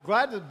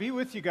Glad to be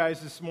with you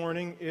guys this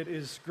morning. It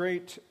is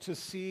great to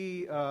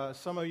see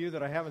some of you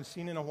that I haven't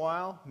seen in a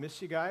while.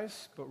 Miss you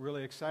guys, but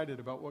really excited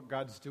about what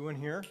God's doing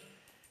here,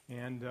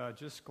 and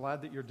just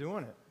glad that you're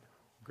doing it.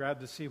 Glad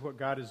to see what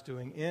God is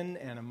doing in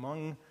and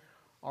among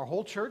our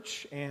whole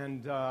church,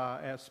 and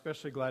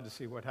especially glad to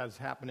see what has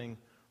happening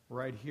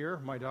right here.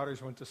 My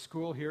daughters went to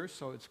school here,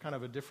 so it's kind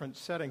of a different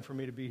setting for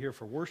me to be here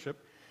for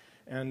worship,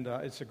 and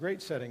it's a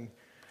great setting.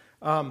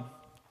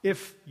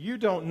 If you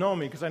don't know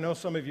me, because I know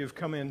some of you have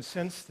come in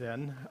since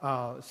then,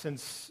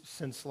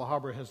 since La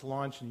Habra has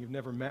launched and you've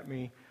never met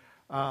me,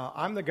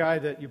 I'm the guy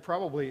that you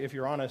probably, if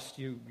you're honest,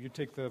 you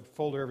take the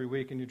folder every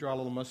week and you draw a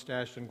little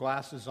mustache and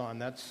glasses on.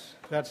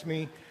 That's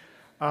me.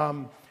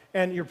 And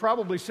you're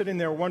probably sitting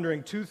there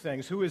wondering two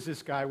things. Who is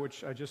this guy,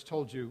 which I just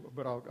told you,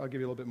 but I'll give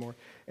you a little bit more.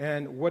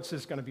 And what's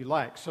this going to be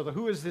like? So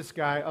who is this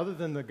guy, other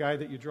than the guy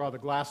that you draw the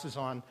glasses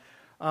on?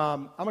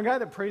 I'm a guy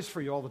that prays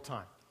for you all the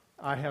time.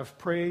 I have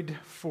prayed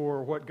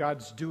for what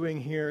God's doing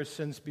here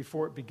since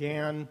before it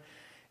began,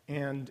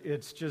 and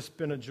it's just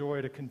been a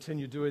joy to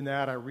continue doing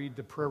that. I read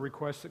the prayer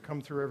requests that come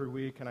through every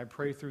week, and I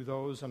pray through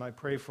those, and I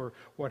pray for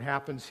what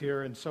happens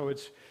here. And so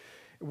it's,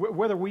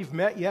 whether we've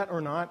met yet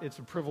or not, it's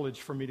a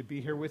privilege for me to be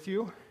here with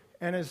you.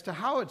 And as to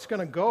how it's going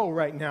to go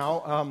right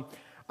now,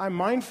 I'm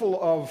mindful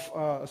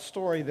of a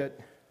story that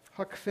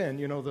Huck Finn,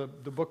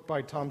 the book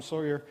by Tom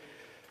Sawyer,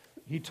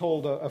 he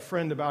told a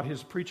friend about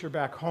his preacher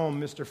back home,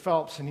 Mr.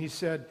 Phelps, and he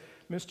said,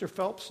 Mr.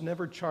 Phelps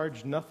never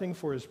charged nothing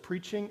for his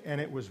preaching, and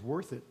it was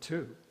worth it,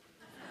 too.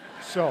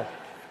 So,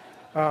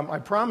 I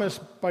promise,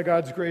 by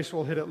God's grace,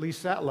 we'll hit at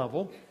least that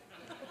level.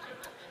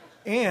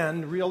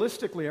 And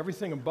realistically,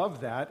 everything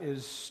above that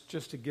is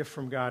just a gift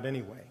from God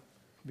anyway.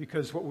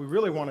 Because what we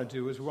really want to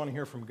do is we want to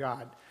hear from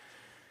God.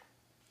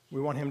 We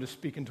want Him to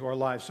speak into our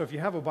lives. So if you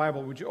have a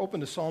Bible, would you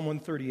open to Psalm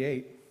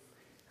 138?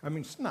 I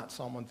mean, it's not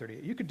Psalm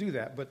 138. You could do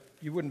that, but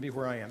you wouldn't be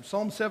where I am.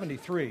 Psalm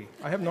 73.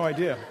 I have no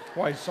idea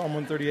why Psalm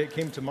 138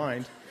 came to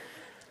mind.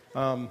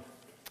 Psalm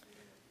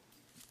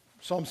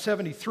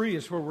 73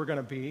 is where we're going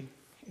to be,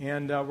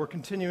 and we're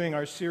continuing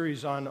our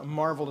series on a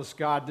marvelous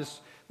God.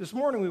 This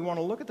morning we want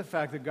to look at the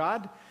fact that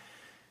God,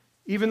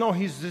 even though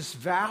He's this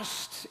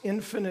vast,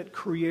 infinite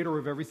creator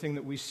of everything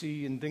that we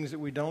see and things that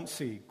we don't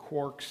see,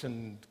 quarks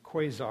and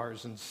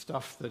quasars and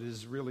stuff that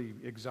is really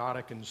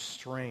exotic and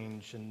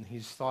strange, and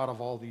He's thought of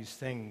all these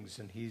things,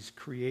 and He's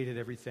created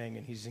everything,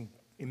 and He's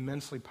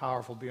immensely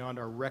powerful beyond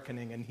our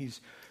reckoning, and He's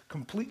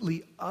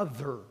completely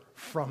other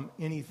from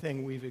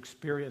anything we've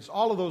experienced.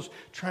 All of those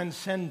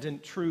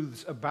transcendent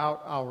truths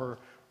about our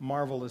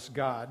marvelous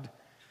God.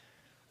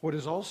 What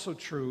is also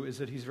true is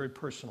that He's very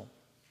personal.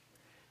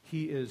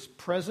 He is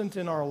present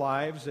in our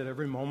lives at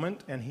every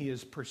moment, and He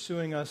is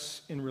pursuing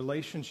us in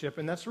relationship.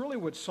 And that's really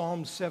what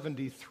Psalm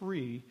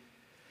 73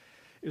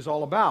 is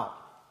all about.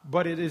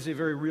 But it is a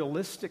very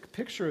realistic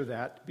picture of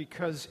that,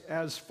 because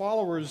as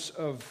followers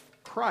of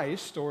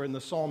Christ, or in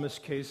the psalmist's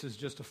case, as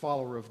just a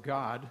follower of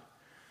God,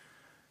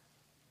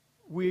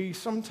 we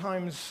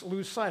sometimes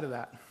lose sight of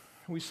that.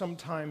 We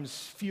sometimes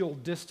feel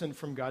distant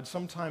from God.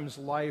 Sometimes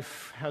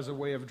life has a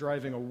way of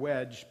driving a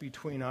wedge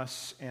between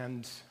us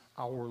and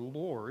our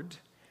Lord.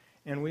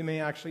 And we may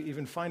actually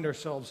even find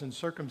ourselves in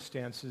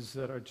circumstances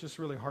that are just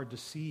really hard to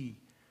see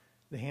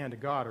the hand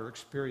of God or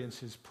experience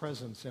His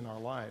presence in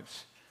our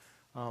lives.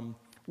 A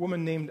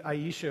woman named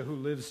Aisha, who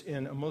lives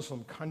in a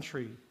Muslim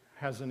country,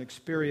 has an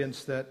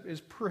experience that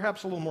is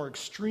perhaps a little more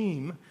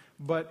extreme,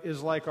 but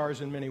is like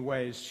ours in many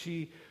ways.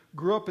 She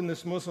grew up in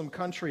this Muslim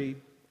country,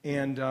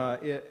 and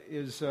it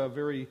is a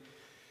very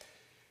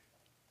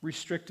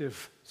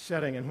restrictive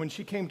setting. And when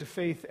she came to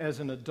faith as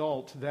an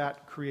adult,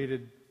 that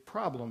created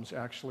problems,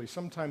 actually.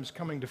 Sometimes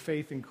coming to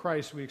faith in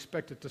Christ, we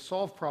expect it to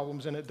solve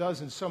problems, and it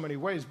does in so many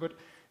ways, but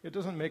it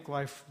doesn't make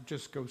life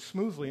just go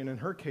smoothly, and in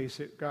her case,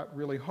 it got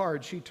really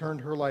hard. She turned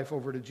her life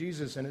over to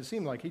Jesus, and it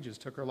seemed like He just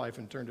took her life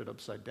and turned it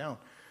upside down.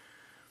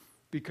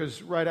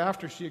 Because right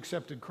after she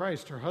accepted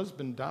Christ, her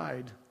husband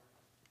died,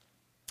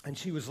 and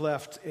she was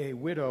left a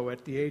widow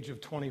at the age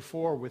of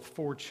 24 with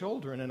 4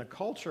 children in a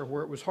culture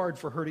where it was hard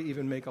for her to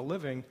even make a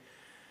living.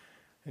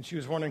 And she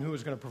was wondering who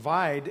was going to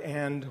provide,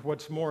 and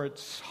what's more,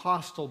 it's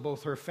hostile.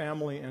 Both her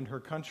family and her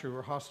country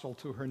were hostile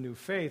to her new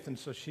faith, and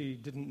so she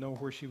didn't know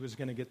where she was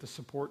going to get the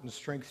support and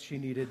strength she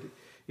needed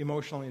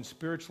emotionally and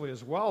spiritually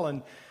as well.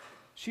 And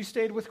she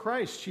stayed with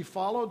Christ. She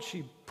followed,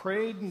 she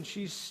prayed, and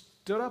she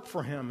stood up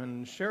for Him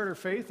and shared her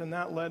faith, and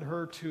that led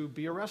her to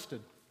be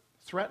arrested,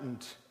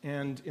 threatened,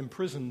 and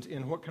imprisoned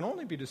in what can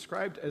only be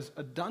described as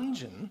a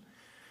dungeon,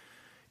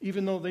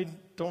 even though they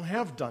don't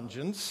have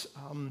dungeons.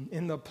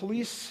 In the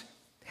police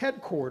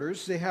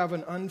headquarters, they have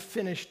an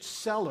unfinished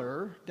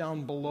cellar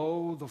down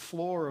below the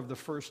floor of the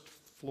first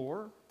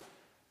floor,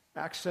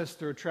 accessed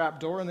through a trap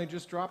door, and they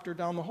just dropped her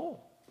down the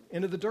hole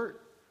into the dirt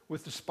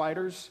with the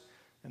spiders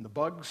and the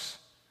bugs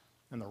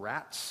and the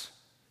rats,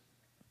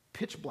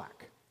 pitch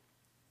black.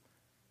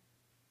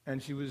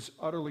 And she was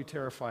utterly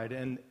terrified.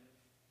 And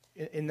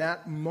in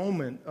that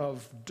moment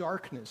of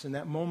darkness, in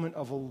that moment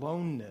of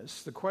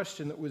aloneness, the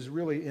question that was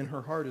really in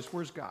her heart is,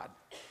 where's God?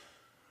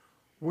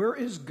 Where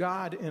is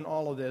God in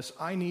all of this?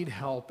 I need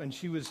help. And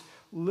she was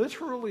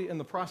literally in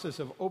the process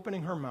of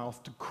opening her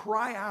mouth to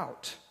cry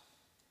out,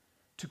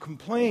 to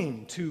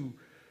complain, to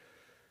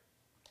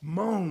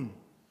moan,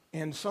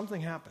 and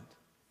something happened.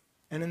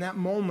 And in that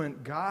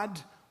moment,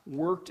 God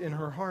worked in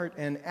her heart,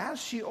 and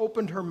as she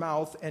opened her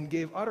mouth and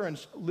gave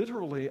utterance,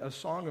 literally a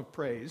song of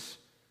praise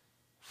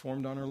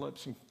formed on her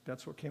lips, and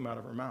that's what came out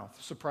of her mouth,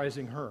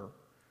 surprising her,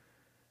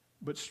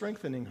 but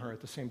strengthening her at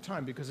the same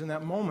time, because in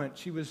that moment,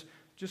 she was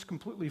just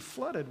completely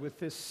flooded with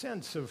this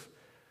sense of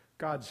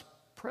God's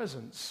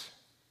presence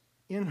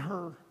in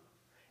her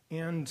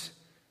and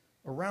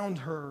around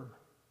her,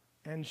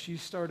 and she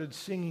started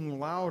singing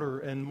louder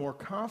and more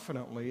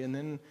confidently, and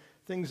then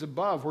things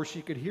above where she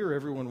could hear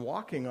everyone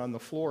walking on the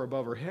floor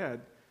above her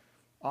head,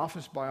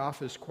 office by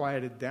office,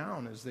 quieted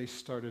down as they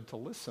started to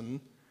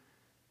listen.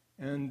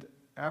 And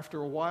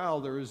after a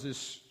while, there was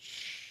this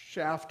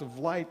shaft of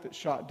light that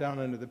shot down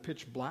into the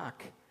pitch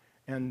black,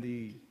 and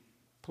the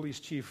police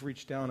chief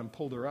reached down and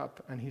pulled her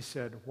up, and he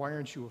said, "Why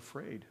aren't you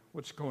afraid?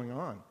 What's going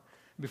on?"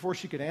 Before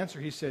she could answer,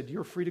 he said,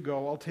 "You're free to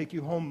go. I'll take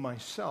you home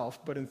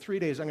myself, but in 3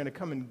 days I'm going to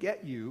come and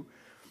get you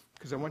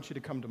because I want you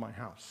to come to my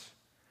house."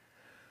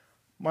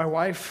 My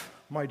wife,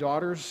 my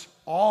daughters,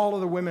 all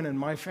of the women in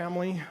my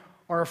family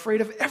are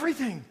afraid of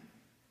everything.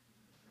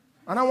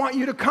 And I want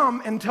you to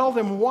come and tell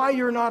them why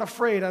you're not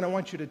afraid, and I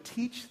want you to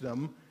teach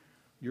them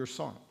your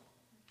song.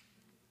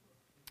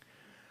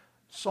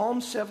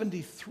 Psalm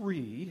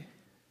 73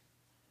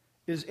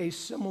 is a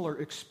similar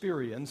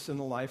experience in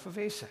the life of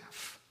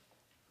Asaph,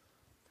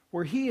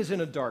 where he is in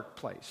a dark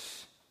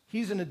place.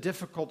 He's in a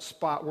difficult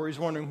spot where he's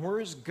wondering, where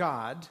is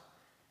God?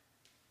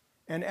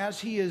 And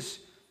as he is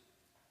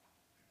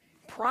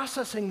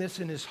processing this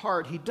in his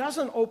heart, he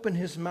doesn't open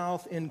his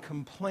mouth in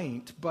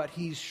complaint, but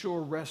he's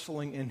sure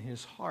wrestling in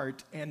his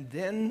heart. And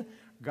then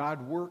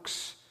God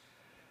works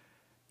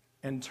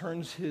and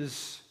turns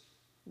his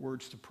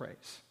words to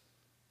praise.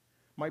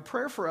 My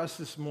prayer for us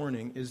this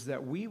morning is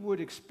that we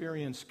would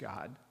experience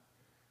God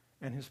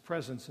and his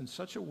presence in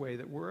such a way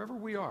that wherever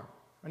we are,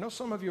 I know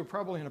some of you are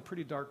probably in a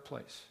pretty dark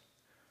place.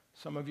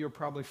 Some of you are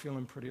probably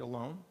feeling pretty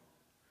alone.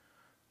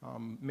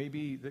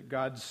 Maybe that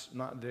God's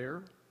not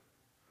there,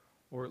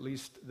 or at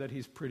least that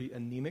he's pretty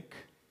anemic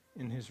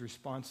in his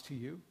response to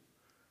you.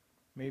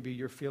 Maybe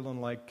you're feeling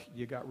like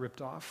you got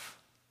ripped off.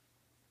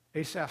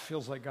 Asaph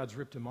feels like God's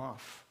ripped him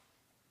off.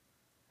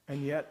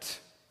 And yet,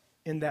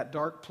 in that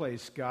dark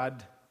place,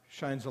 God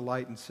shines a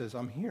light and says,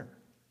 "I'm here.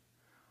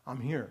 I'm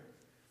here."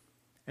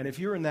 And if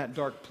you're in that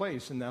dark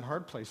place, in that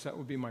hard place, that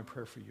would be my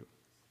prayer for you.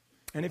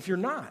 And if you're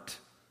not,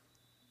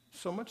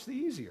 so much the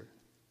easier,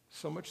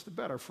 so much the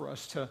better for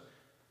us to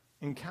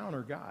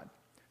encounter God.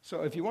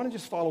 So if you want to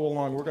just follow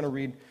along, we're going to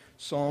read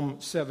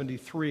Psalm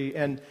 73,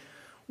 and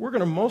we're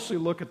going to mostly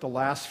look at the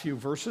last few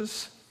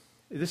verses.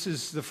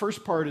 The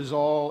first part is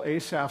all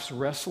Asaph's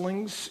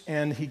wrestlings,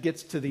 and he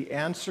gets to the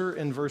answer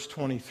in verse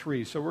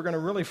 23. So we're going to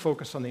really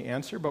focus on the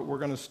answer, but we're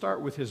going to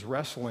start with his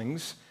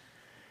wrestlings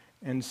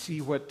and see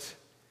what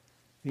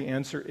the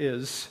answer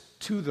is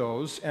to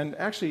those. And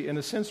actually, in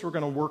a sense, we're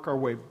going to work our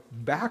way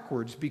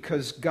backwards,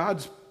 because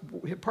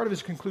part of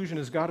his conclusion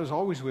is God is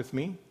always with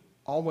me,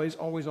 always,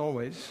 always,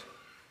 always.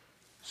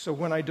 So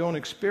when I don't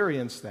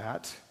experience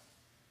that,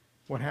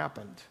 what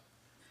happened?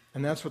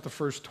 And that's what the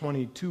first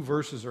 22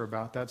 verses are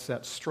about. That's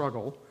that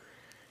struggle.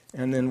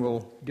 And then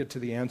we'll get to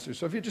the answer.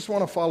 So if you just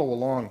want to follow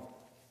along.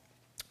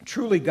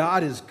 Truly,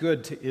 God is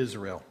good to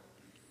Israel,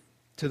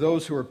 to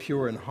those who are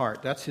pure in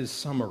heart. That's his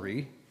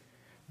summary.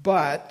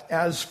 But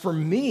as for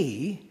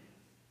me,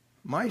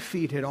 my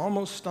feet had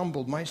almost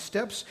stumbled. My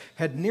steps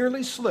had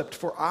nearly slipped,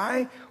 for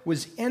I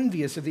was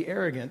envious of the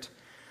arrogant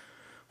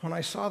when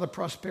I saw the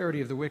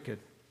prosperity of the wicked.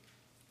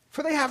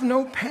 For they have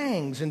no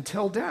pangs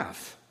until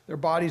death. Their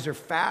bodies are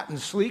fat and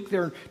sleek.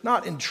 They're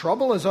not in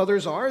trouble as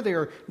others are. They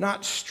are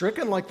not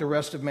stricken like the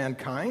rest of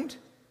mankind.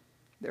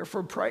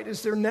 Therefore, pride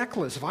is their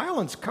necklace.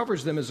 Violence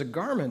covers them as a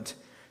garment.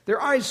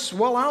 Their eyes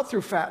swell out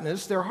through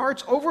fatness. Their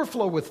hearts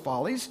overflow with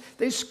follies.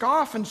 They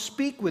scoff and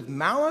speak with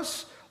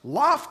malice.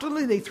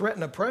 Loftily they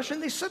threaten oppression.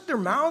 They set their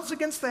mouths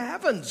against the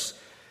heavens.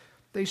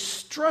 They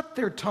strut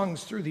their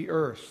tongues through the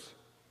earth.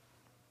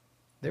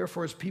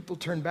 Therefore, as people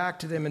turn back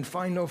to them and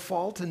find no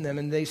fault in them,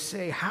 and they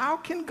say, "How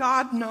can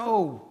God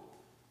know?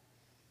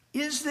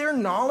 Is there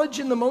knowledge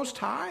in the Most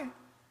High?"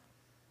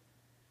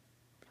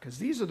 Because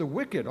these are the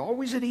wicked,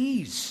 always at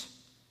ease.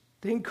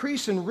 They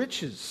increase in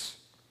riches.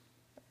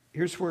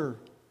 Here's where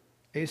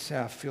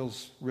Asaph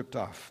feels ripped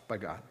off by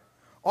God.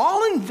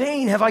 All in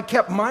vain have I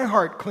kept my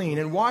heart clean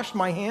and washed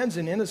my hands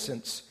in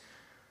innocence.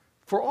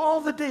 For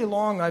all the day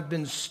long I've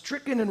been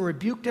stricken and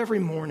rebuked every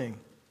morning.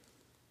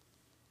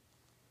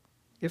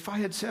 If I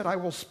had said, I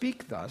will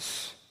speak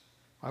thus,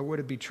 I would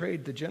have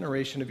betrayed the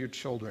generation of your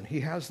children. He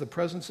has the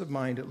presence of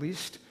mind, at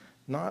least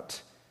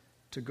not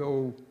to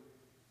go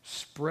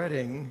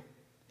spreading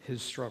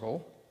his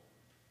struggle.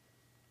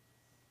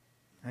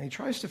 And he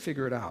tries to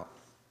figure it out.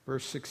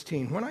 Verse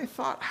 16, when I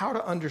thought how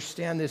to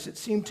understand this, it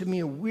seemed to me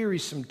a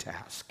wearisome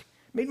task.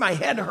 It made my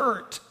head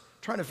hurt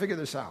trying to figure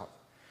this out.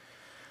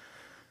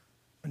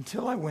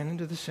 until I went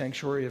into the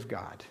sanctuary of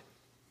God.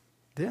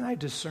 Then I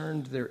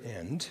discerned their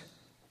end.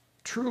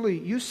 Truly,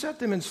 you set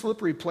them in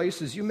slippery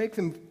places. You make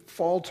them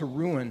fall to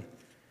ruin.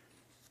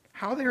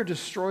 How they are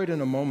destroyed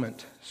in a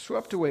moment,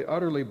 swept away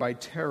utterly by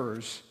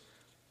terrors,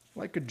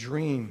 like a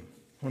dream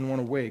when one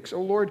awakes.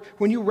 O Lord,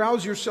 when you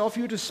rouse yourself,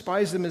 you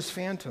despise them as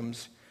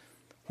phantoms.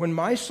 When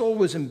my soul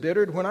was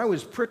embittered, when I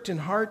was pricked in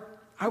heart,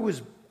 I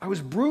was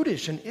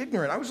brutish and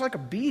ignorant. I was like a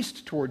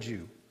beast towards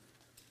you.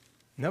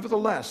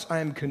 Nevertheless, I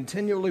am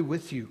continually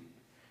with you.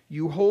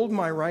 You hold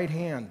my right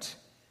hand.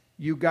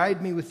 You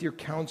guide me with your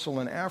counsel,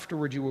 and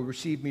afterward you will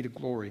receive me to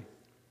glory.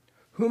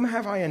 Whom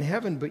have I in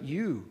heaven but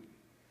you?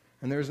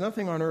 And there is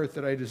nothing on earth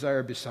that I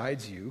desire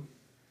besides you.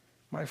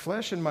 My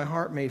flesh and my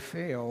heart may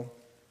fail,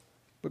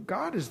 but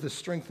God is the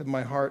strength of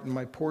my heart and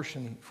my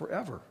portion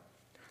forever.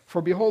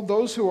 For behold,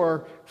 those who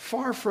are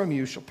far from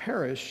you shall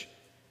perish.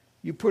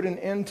 You put an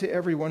end to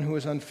everyone who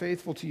is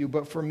unfaithful to you,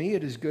 but for me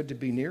it is good to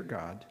be near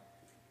God.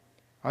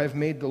 I have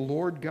made the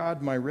Lord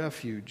God my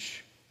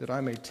refuge, that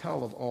I may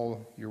tell of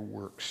all your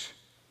works.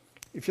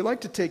 If you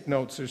like to take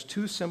notes, there's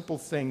two simple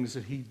things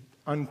that he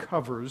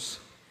uncovers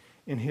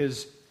in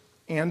his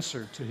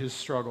answer to his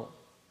struggle.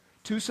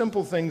 Two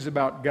simple things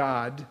about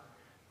God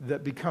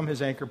that become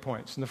his anchor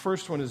points. And the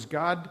first one is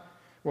God,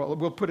 well,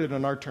 we'll put it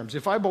in our terms.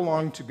 If I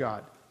belong to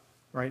God,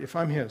 right, if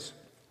I'm his,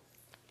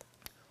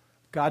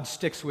 God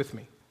sticks with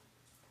me.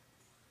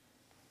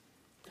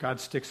 God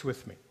sticks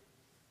with me.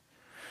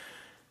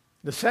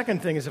 The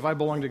second thing is if I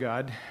belong to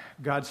God,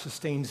 God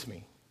sustains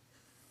me.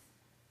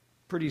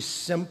 Pretty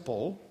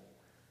simple.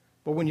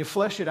 But when you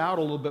flesh it out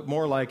a little bit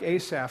more like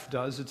Asaph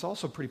does, it's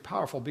also pretty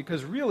powerful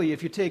because really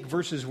if you take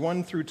verses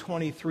 1 through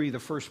 23, the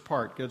first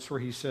part, that's where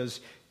he says,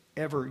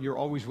 ever, you're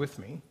always with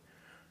me,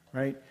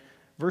 right?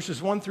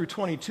 Verses 1 through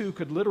 22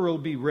 could literally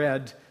be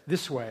read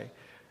this way.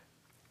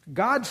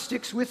 God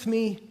sticks with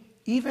me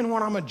even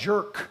when I'm a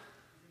jerk.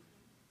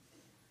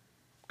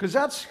 Because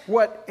that's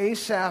what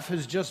Asaph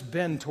has just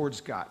been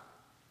towards God.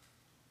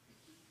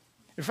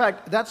 In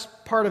fact, that's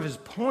part of his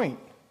point.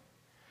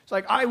 It's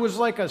like, I was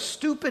like a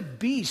stupid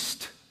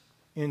beast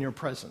in your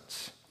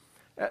presence.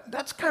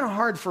 That's kind of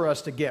hard for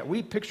us to get.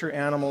 We picture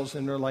animals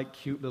and they're like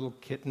cute little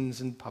kittens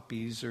and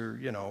puppies or,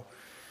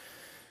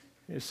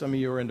 some of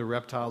you are into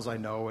reptiles, I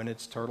know, and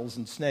it's turtles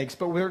and snakes,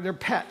 but they're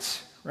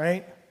pets,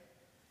 right?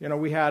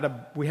 We have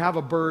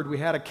a bird, we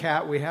had a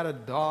cat, we had a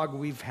dog,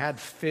 we've had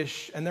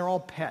fish, and they're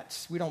all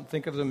pets. We don't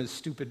think of them as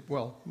stupid.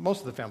 Well, most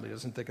of the family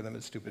doesn't think of them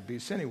as stupid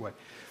beasts anyway.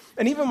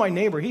 And even my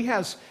neighbor, he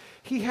has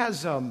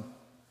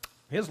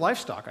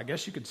livestock, I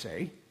guess you could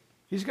say.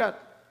 He's got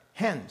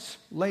hens,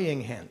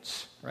 laying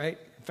hens, right?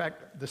 In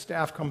fact, the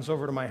staff comes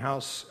over to my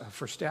house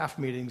for staff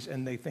meetings,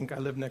 and they think I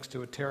live next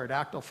to a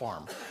pterodactyl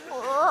farm.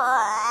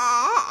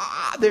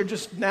 They're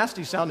just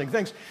nasty-sounding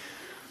things.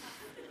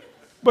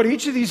 But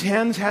each of these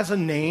hens has a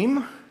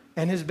name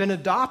and has been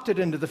adopted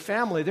into the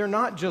family. They're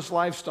not just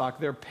livestock,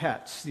 they're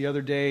pets. The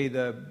other day,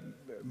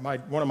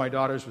 one of my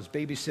daughters was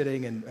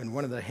babysitting, and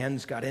one of the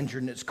hens got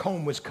injured, and its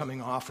comb was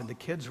coming off, and the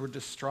kids were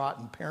distraught,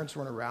 and parents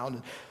weren't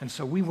around. And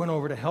so we went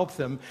over to help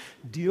them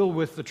deal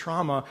with the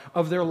trauma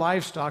of their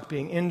livestock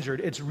being injured.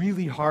 It's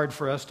really hard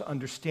for us to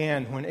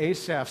understand when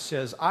Asaph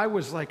says, I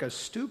was like a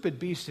stupid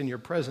beast in your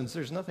presence.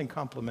 There's nothing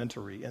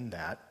complimentary in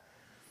that.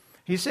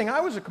 He's saying, I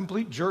was a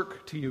complete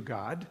jerk to you,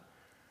 God.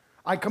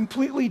 I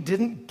completely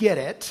didn't get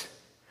it.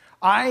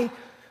 I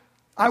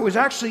was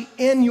actually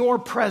in your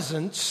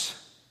presence,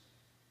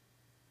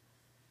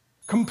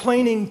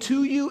 complaining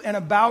to you and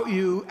about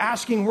you,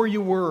 asking where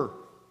you were.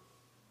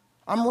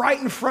 I'm right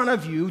in front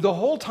of you the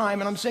whole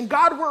time, and I'm saying,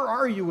 God, where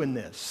are you in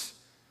this?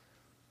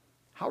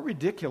 How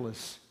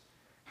ridiculous.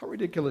 How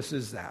ridiculous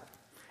is that?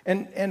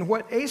 And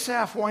what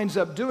Asaph winds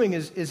up doing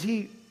is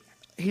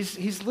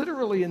he's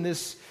literally in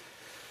this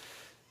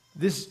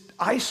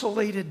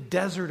isolated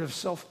desert of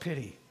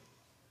self-pity.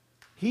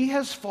 He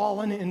has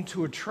fallen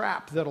into a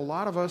trap that a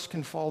lot of us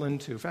can fall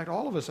into. In fact,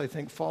 all of us, I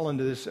think, fall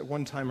into this at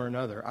one time or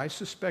another. I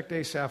suspect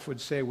Asaph would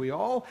say we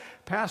all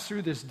pass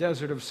through this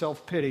desert of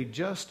self-pity,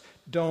 just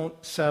don't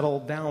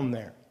settle down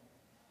there.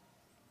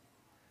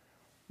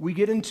 We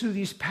get into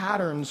these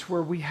patterns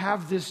where we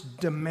have this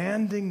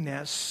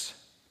demandingness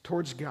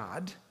towards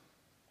God,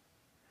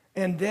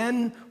 and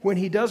then when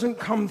he doesn't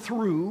come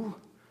through,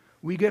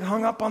 we get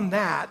hung up on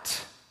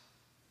that,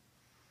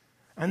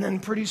 and then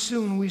pretty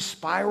soon we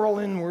spiral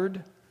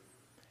inward,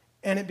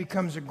 and it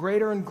becomes a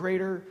greater and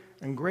greater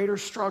and greater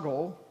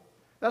struggle.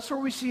 That's where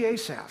we see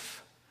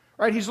Asaph,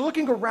 right? He's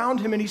looking around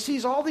him, and he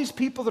sees all these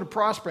people that are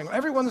prospering.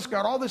 Everyone that's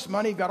got all this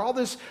money, got all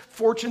this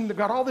fortune,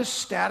 got all this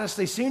status.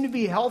 They seem to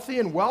be healthy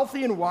and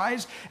wealthy and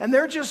wise, and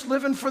they're just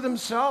living for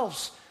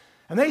themselves.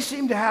 And they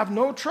seem to have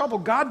no trouble.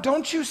 God,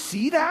 don't you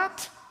see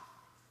that?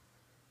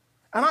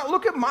 And I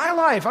look at my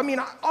life. I mean,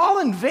 all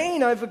in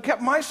vain I've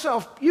kept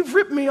myself. You've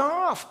ripped me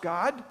off,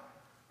 God.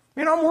 I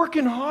mean, I'm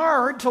working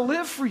hard to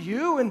live for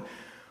you, and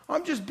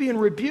I'm just being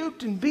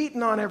rebuked and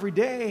beaten on every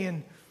day.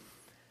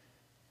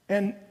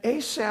 And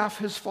Asaph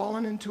has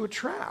fallen into a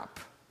trap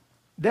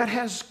that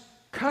has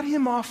cut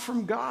him off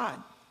from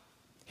God.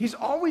 He's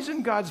always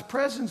in God's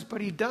presence, but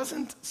he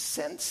doesn't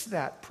sense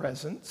that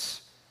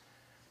presence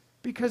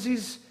because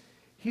he's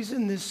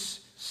in this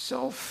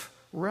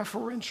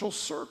self-referential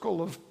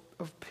circle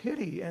of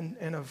pity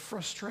and of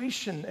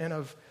frustration and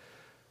of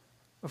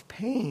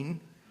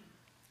pain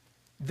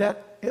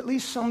that at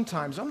least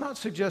sometimes, I'm not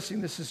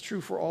suggesting this is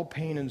true for all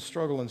pain and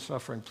struggle and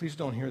suffering. Please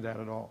don't hear that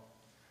at all.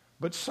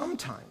 But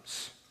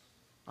sometimes,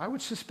 I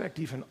would suspect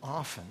even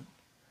often,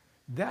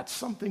 that's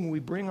something we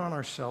bring on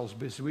ourselves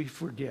because we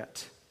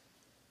forget.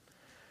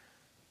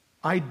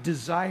 I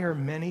desire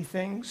many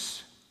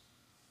things.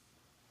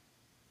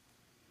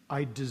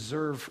 I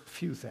deserve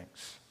few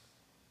things.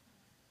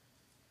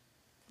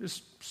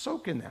 Just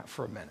soak in that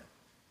for a minute.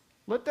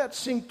 Let that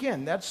sink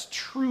in. That's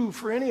true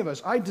for any of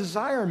us. I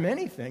desire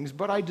many things,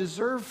 but I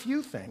deserve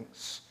few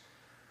things.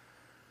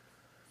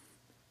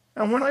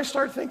 And when I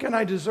start thinking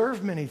I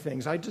deserve many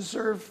things, I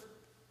deserve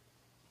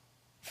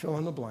fill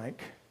in the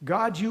blank.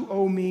 God, you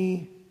owe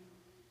me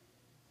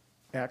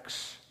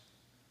X.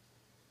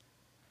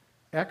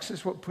 X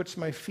is what puts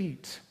my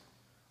feet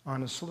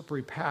on a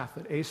slippery path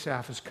that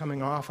Asaph is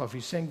coming off of.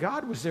 He's saying,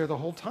 God was there the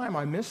whole time.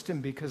 I missed him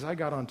because I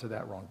got onto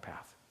that wrong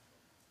path.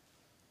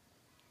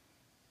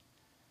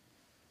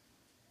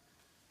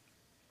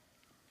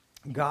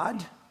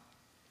 God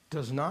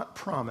does not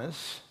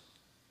promise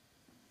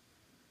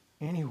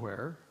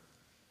anywhere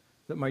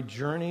that my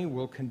journey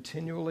will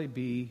continually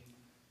be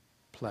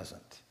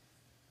pleasant.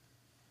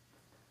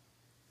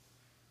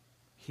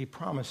 He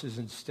promises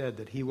instead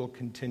that he will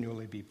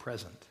continually be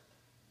present.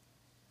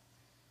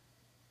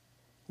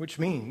 Which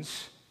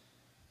means,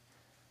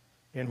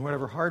 in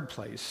whatever hard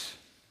place,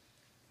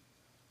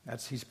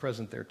 he's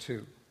present there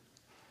too.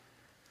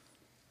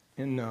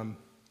 In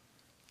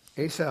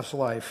Asaph's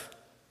life,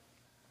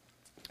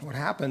 what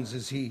happens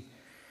is he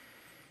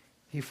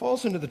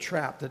falls into the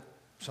trap that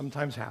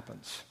sometimes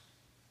happens.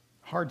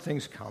 Hard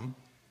things come.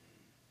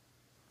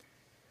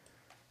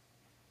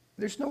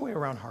 There's no way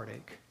around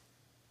heartache.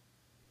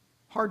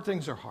 Hard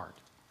things are hard.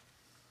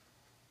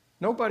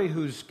 Nobody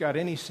who's got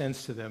any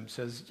sense to them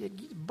says,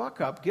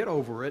 buck up, get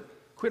over it,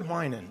 quit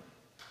whining.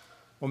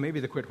 Well, maybe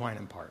the quit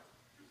whining part.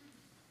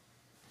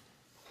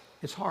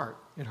 It's hard.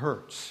 It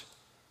hurts.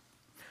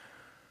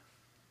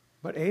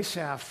 But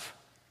Asaph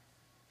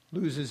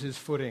loses his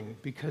footing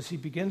because he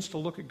begins to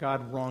look at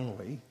God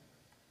wrongly,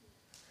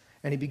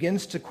 and he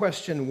begins to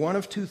question one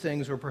of two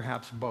things or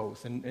perhaps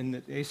both. And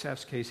in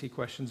Asaph's case, he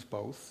questions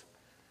both,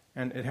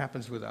 and it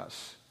happens with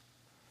us.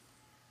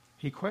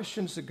 He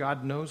questions that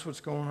God knows what's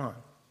going on.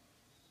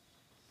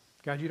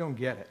 God, you don't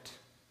get it.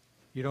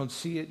 You don't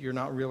see it. You're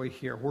not really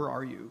here. Where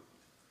are you?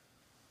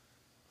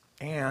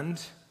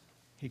 And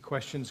he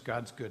questions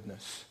God's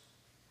goodness.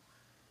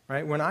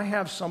 Right? When I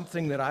have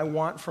something that I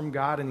want from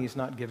God and he's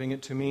not giving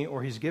it to me,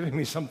 or he's giving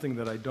me something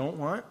that I don't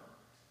want,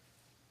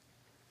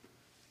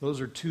 those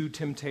are two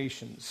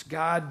temptations.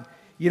 God,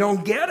 you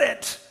don't get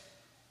it.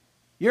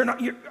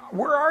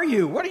 Where are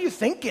you? What are you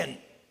thinking?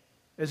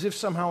 As if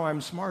somehow I'm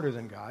smarter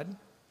than God.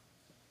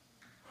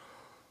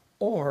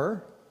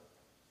 Or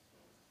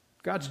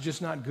God's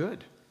just not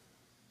good.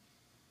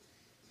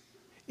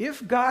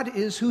 If God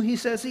is who he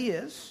says he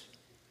is,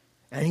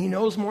 and he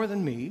knows more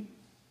than me,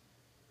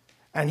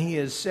 and he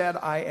has said,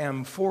 I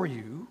am for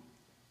you,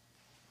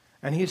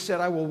 and he said,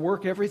 I will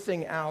work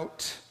everything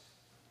out,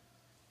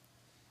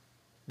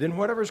 then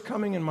whatever's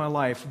coming in my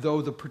life,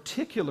 though the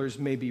particulars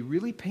may be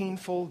really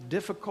painful,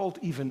 difficult,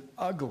 even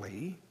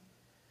ugly,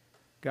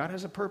 God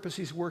has a purpose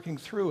he's working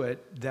through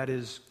it that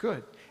is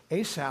good.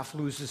 Asaph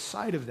loses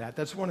sight of that.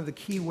 That's one of the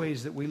key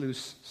ways that we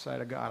lose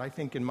sight of God. I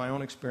think in my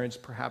own experience,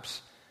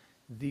 perhaps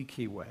the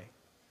key way.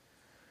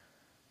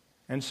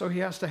 And so he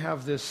has to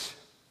have this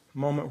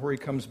moment where he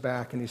comes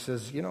back and he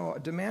says,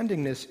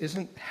 demanding this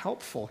isn't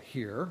helpful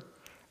here.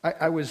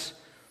 I was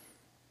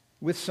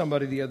with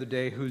somebody the other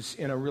day who's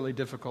in a really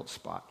difficult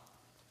spot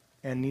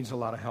and needs a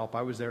lot of help.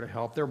 I was there to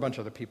help. There were a bunch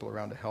of other people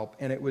around to help.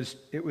 And it was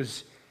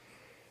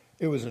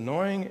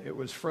annoying, it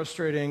was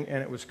frustrating,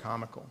 and it was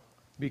comical.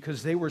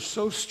 Because they were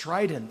so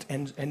strident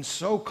and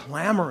so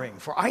clamoring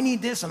for, I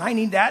need this and I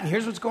need that, and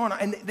here's what's going on.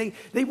 And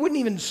they wouldn't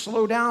even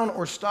slow down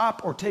or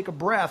stop or take a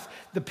breath.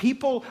 The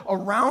people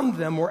around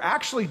them were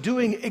actually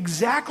doing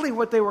exactly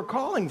what they were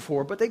calling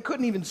for, but they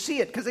couldn't even see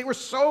it because they were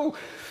so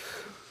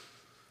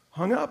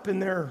hung up in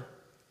their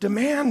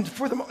demand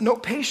for no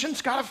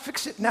patience, gotta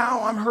fix it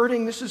now, I'm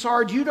hurting, this is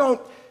hard. You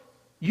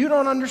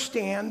don't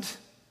understand,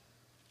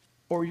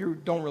 or you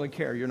don't really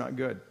care, you're not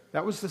good.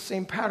 That was the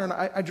same pattern.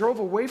 I drove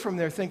away from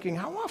there thinking,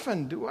 how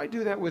often do I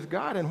do that with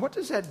God? And what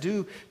does that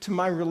do to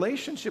my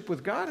relationship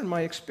with God and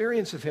my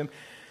experience of him?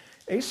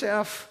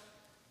 Asaph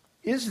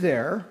is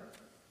there,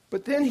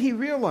 but then he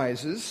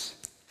realizes,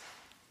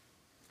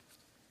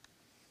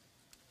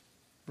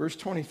 verse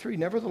 23,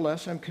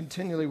 nevertheless, I'm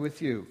continually with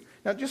you.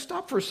 Now just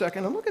stop for a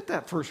second and look at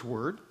that first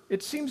word.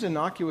 It seems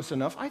innocuous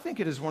enough. I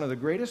think it is one of the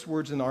greatest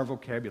words in our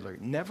vocabulary.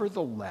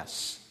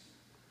 Nevertheless.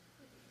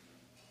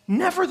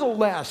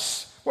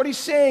 Nevertheless. What he's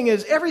saying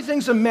is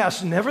everything's a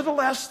mess.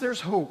 Nevertheless,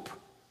 there's hope.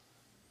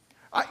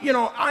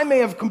 I may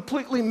have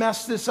completely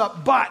messed this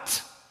up,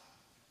 but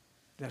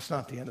that's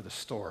not the end of the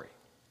story.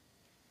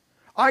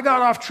 I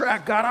got off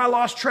track, God. I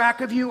lost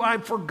track of you. I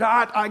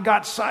forgot. I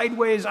got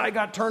sideways. I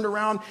got turned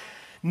around.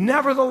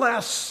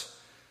 Nevertheless,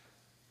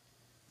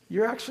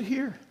 you're actually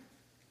here.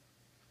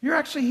 You're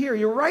actually here.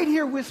 You're right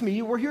here with me.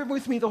 You were here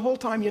with me the whole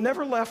time. You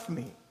never left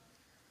me.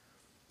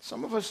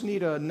 Some of us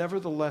need a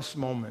nevertheless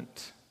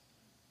moment.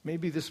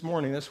 Maybe this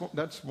morning,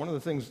 that's one of the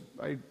things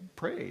I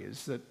pray,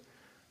 is that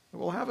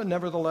we'll have a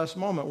nevertheless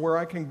moment where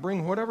I can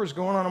bring whatever's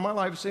going on in my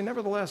life and say,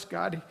 nevertheless,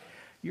 God,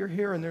 you're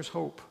here and there's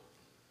hope.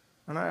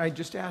 And I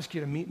just ask you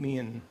to meet me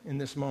in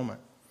this moment.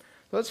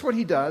 So that's what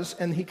he does,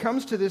 and he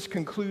comes to this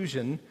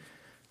conclusion: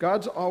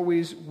 God's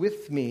always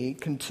with me,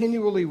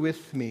 continually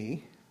with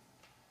me.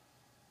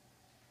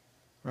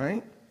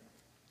 Right?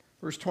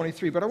 Verse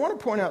 23. But I want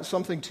to point out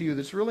something to you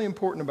that's really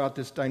important about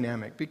this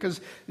dynamic, because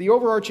the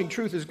overarching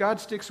truth is God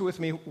sticks with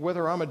me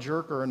whether I'm a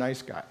jerk or a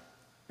nice guy.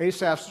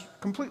 Asaph's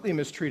completely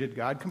mistreated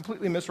God,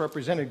 completely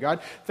misrepresented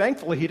God.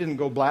 Thankfully, he didn't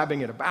go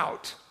blabbing it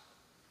about.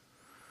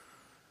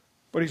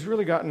 But he's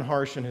really gotten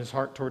harsh in his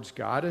heart towards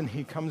God, and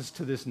he comes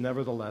to this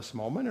nevertheless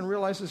moment and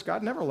realizes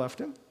God never left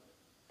him.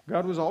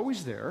 God was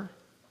always there.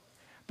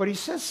 But he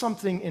says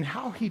something in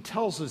how he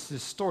tells us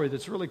this story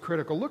that's really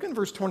critical. Look in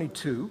verse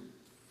 22.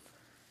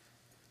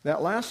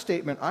 That last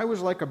statement, I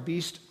was like a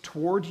beast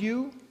toward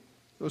you,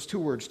 those two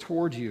words,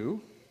 toward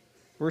you.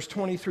 Verse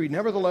 23,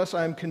 nevertheless,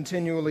 I am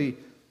continually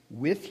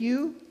with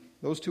you,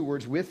 those two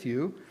words, with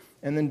you.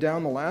 And then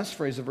down the last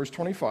phrase of verse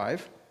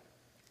 25,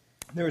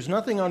 there is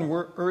nothing on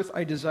earth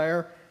I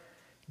desire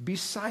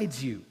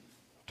besides you.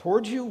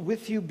 Toward you,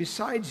 with you,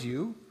 besides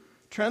you,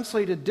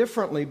 translated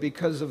differently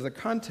because of the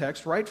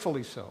context,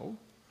 rightfully so.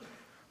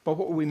 But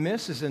what we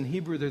miss is in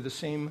Hebrew, they're the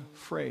same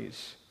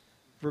phrase,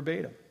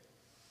 verbatim.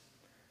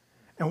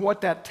 And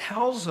what that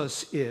tells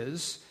us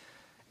is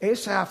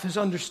Asaph has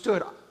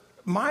understood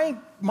my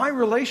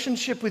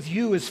relationship with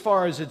you as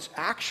far as its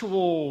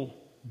actual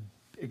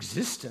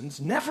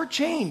existence never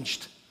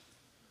changed.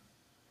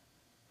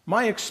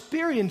 My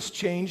experience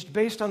changed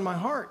based on my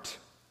heart.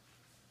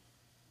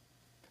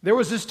 There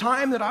was this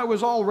time that I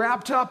was all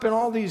wrapped up in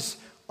all these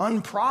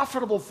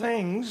unprofitable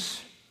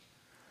things,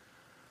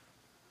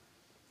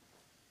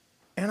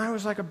 and I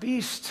was like a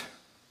beast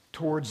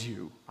towards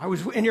you. I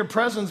was in your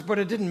presence, but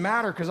it didn't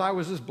matter because I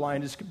was as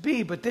blind as could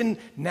be. But then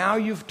now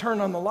you've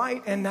turned on the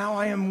light, and now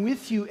I am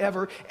with you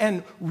ever.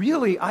 And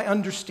really, I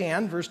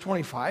understand, verse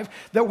 25,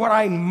 that what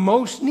I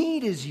most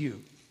need is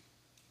you.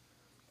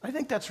 I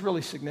think that's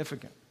really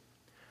significant.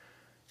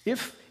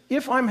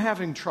 If I'm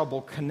having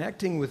trouble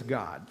connecting with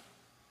God,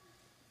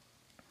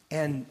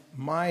 and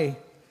my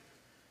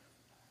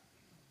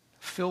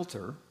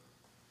filter,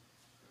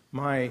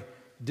 my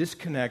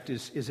disconnect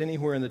is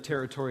anywhere in the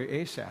territory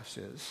Asaph's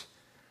is,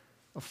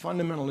 a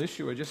fundamental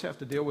issue I just have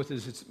to deal with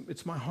is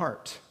it's my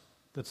heart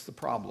that's the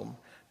problem,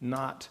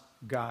 not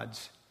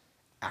God's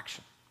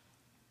action.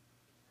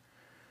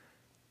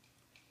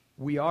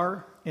 We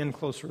are in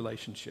close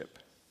relationship.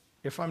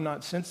 If I'm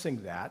not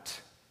sensing that,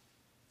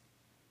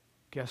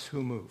 guess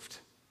who moved?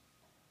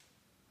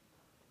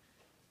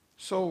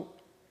 So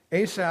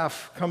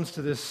Asaph comes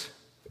to this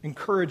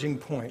encouraging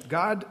point.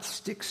 God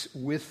sticks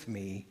with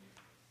me,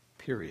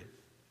 period.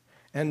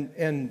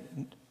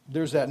 And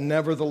there's that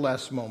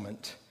nevertheless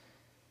moment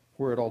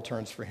where it all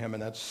turns for him,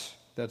 and that's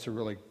a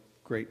really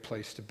great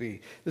place to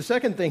be. The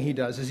second thing he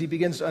does is he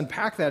begins to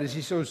unpack that as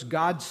he says,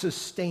 God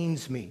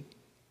sustains me.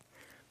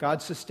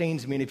 God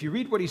sustains me. And if you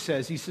read what he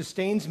says, he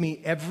sustains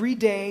me every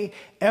day,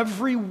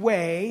 every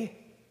way,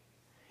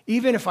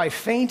 even if I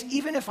faint,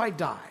 even if I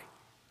die.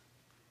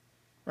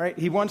 Right?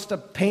 He wants to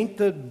paint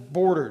the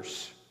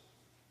borders.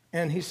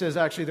 And he says,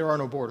 actually, there are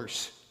no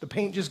borders. The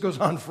paint just goes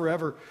on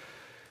forever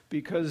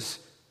because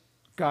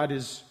God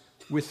is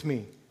with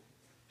me,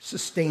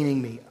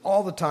 sustaining me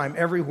all the time,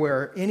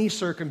 everywhere, any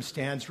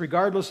circumstance,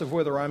 regardless of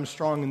whether I'm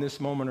strong in this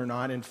moment or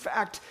not. In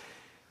fact,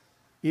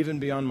 even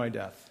beyond my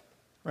death.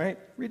 Right?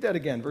 Read that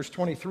again. Verse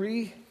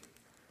 23.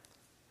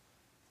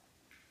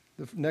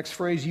 The next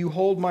phrase, you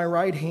hold my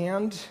right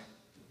hand.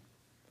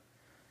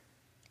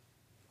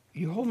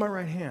 You hold my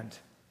right hand.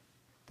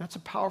 That's a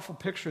powerful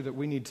picture that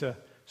we need to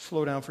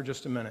slow down for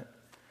just a minute.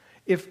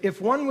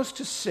 If one was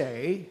to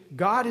say,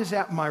 God is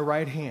at my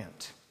right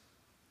hand,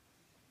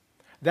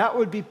 that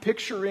would be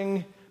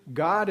picturing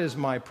God as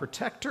my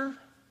protector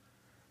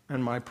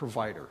and my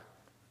provider.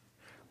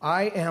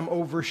 I am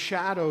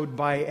overshadowed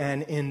by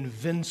an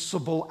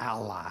invincible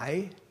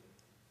ally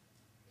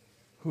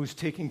who's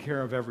taking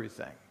care of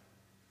everything.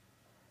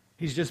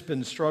 He's just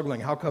been struggling.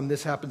 How come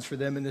this happens for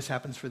them and this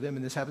happens for them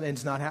and this happens and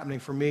it's not happening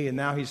for me? And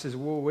now he says,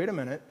 whoa, wait a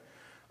minute.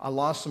 I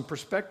lost some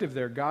perspective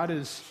there. God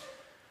is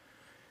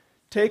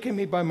taking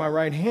me by my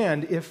right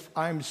hand. If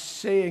I'm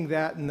saying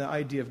that and the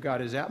idea of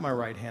God is at my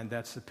right hand,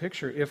 that's the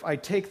picture. If I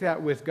take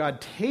that with God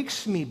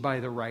takes me by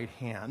the right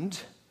hand,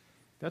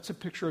 that's a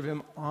picture of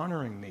him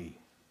honoring me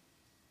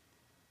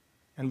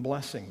and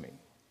blessing me.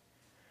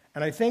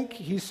 And I think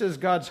he says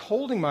God's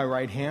holding my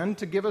right hand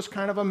to give us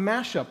kind of a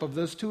mashup of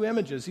those two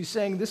images. He's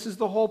saying this is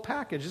the whole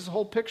package, this is the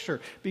whole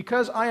picture.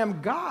 Because I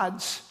am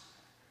God's,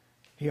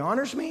 he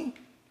honors me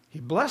He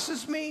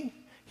blesses me.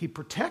 He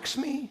protects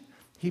me.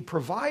 He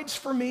provides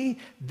for me.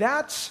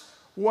 That's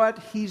what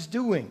he's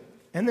doing.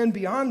 And then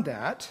beyond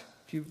that,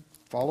 if you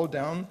follow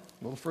down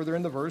a little further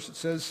in the verse, it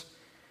says,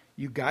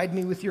 you guide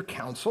me with your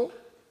counsel,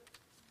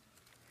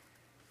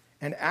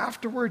 and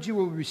afterwards you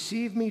will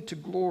receive me to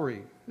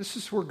glory. This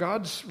is where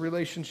God's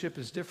relationship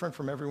is different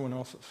from everyone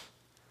else's,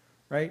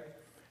 right?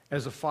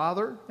 As a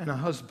father and a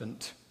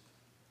husband,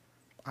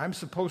 I'm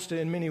supposed to,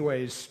 in many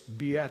ways,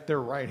 be at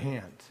their right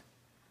hand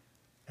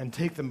and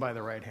take them by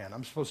the right hand.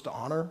 I'm supposed to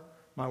honor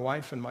my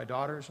wife and my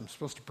daughters. I'm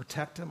supposed to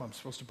protect them. I'm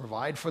supposed to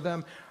provide for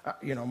them.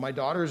 My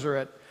daughters are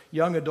at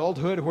young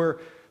adulthood where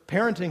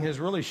parenting has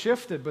really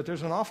shifted, but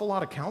there's an awful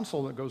lot of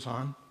counsel that goes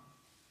on.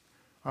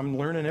 I'm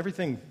learning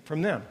everything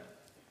from them.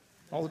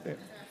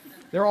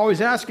 They're always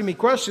asking me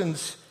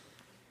questions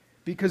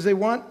because they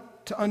want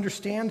to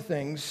understand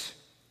things.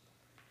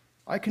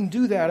 I can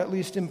do that, at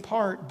least in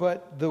part,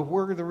 but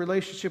where the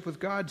relationship with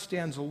God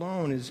stands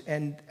alone is,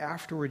 and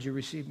afterwards you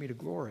receive me to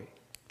glory.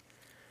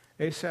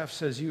 Asaph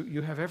says,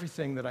 you have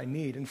everything that I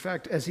need. In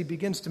fact, as he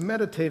begins to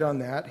meditate on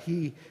that,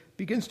 he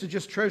begins to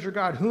just treasure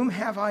God. Whom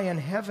have I in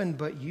heaven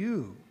but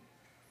you?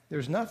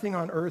 There's nothing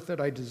on earth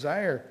that I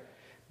desire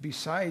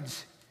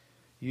besides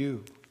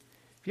you.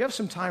 If you have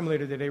some time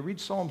later today, read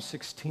Psalm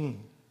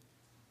 16.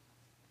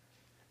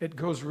 It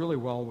goes really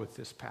well with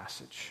this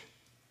passage.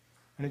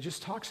 And it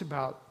just talks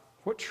about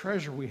what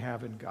treasure we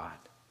have in God.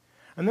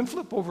 And then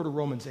flip over to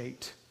Romans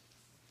 8,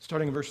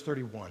 starting in verse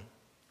 31,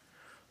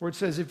 where it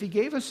says, if he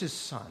gave us his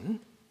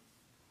son,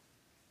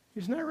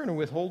 he's never going to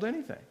withhold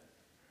anything,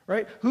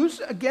 right?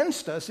 Who's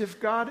against us if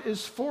God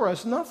is for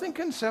us? Nothing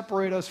can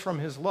separate us from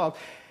his love.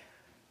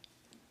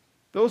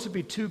 Those would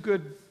be two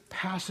good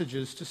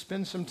passages to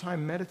spend some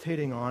time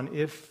meditating on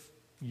if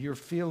you're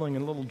feeling a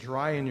little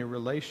dry in your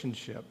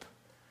relationship,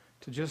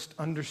 to just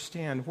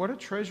understand what a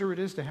treasure it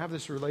is to have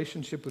this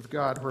relationship with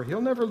God where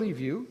he'll never leave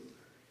you.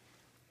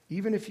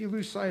 Even if you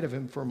lose sight of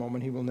him for a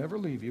moment, he will never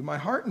leave you. My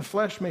heart and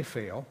flesh may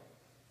fail,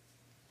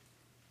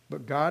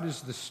 but God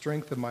is the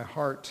strength of my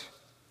heart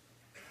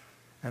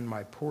and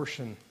my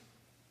portion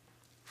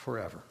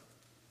forever.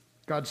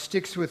 God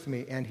sticks with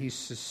me and he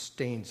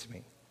sustains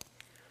me.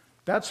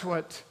 That's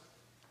what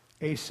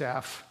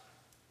Asaph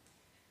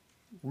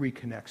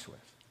reconnects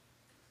with.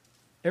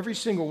 Every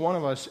single one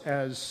of us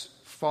as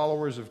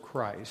followers of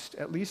Christ,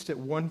 at least at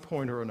one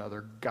point or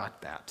another,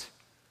 got that.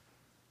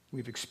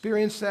 We've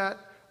experienced that.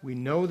 We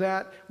know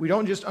that. We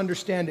don't just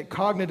understand it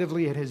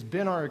cognitively. It has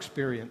been our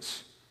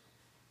experience.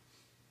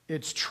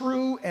 It's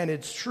true, and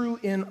it's true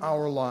in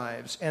our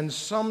lives. And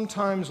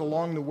sometimes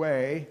along the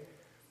way,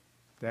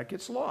 that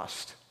gets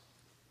lost.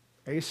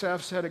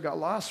 Asaph said, it got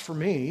lost for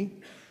me.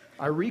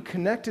 I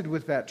reconnected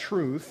with that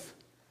truth,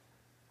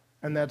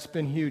 and that's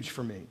been huge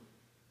for me.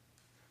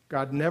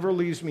 God never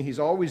leaves me. He's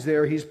always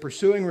there. He's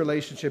pursuing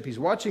relationship. He's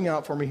watching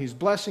out for me. He's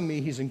blessing me.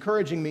 He's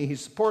encouraging me.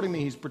 He's supporting me.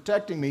 He's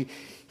protecting me.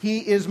 He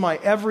is my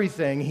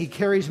everything. He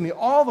carries me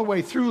all the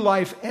way through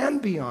life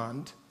and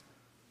beyond.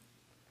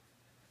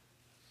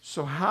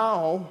 So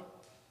how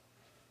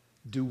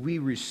do we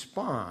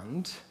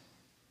respond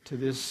to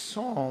this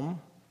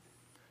psalm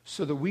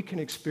so that we can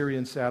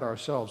experience that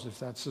ourselves, if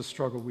that's the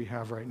struggle we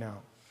have right now?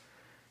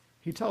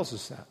 He tells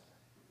us that.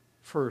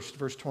 First,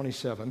 verse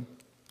 27,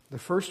 the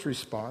first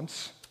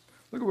response.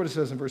 Look at what it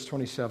says in verse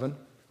 27.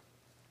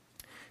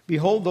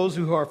 Behold, those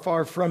who are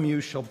far from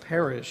you shall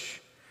perish.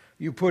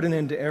 You put an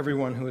end to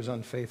everyone who is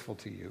unfaithful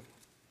to you.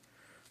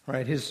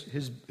 Right?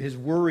 His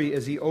worry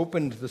as he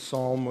opened the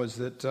psalm was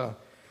that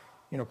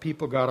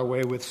people got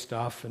away with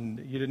stuff and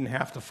you didn't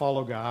have to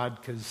follow God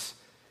because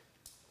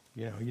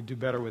you'd do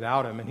better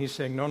without him. And he's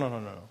saying,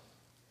 no.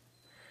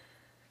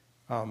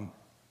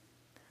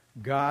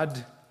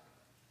 God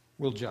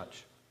will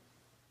judge.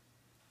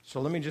 So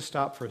let me just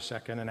stop for a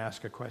second and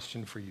ask a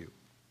question for you.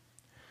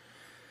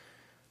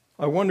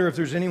 I wonder if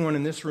there's anyone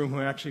in this room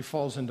who actually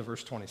falls into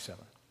verse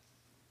 27.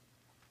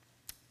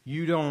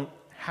 You don't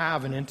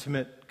have an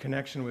intimate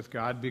connection with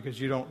God because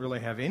you don't really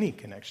have any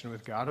connection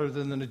with God other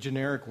than a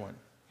generic one.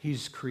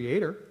 He's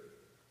creator.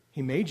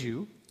 He made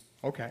you.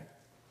 Okay.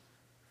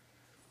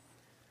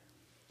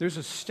 There's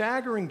a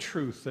staggering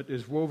truth that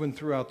is woven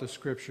throughout the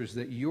scriptures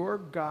that your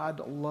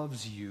God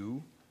loves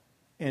you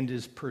and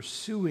is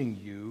pursuing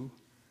you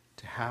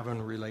to have a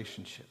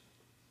relationship.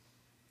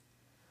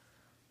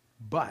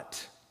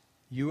 But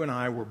you and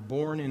I were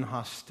born in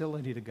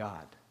hostility to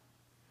God.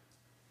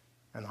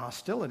 And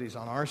hostility is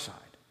on our side.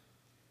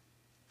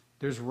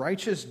 There's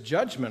righteous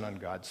judgment on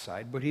God's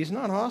side, but he's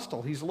not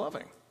hostile, he's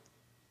loving.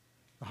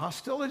 The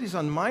hostility is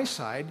on my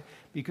side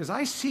because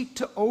I seek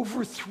to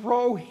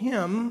overthrow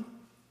him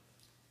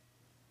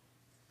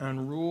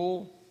and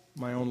rule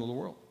my own little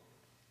world.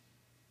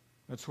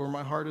 That's where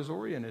my heart is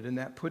oriented, and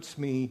that puts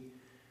me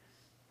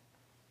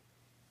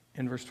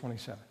in verse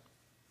 27.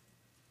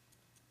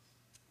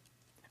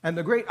 And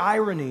the great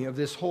irony of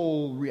this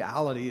whole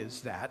reality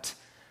is that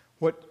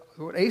what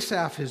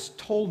Asaph has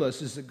told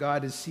us is that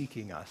God is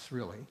seeking us,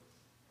 really.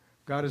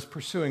 God is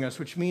pursuing us,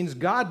 which means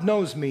God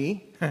knows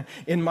me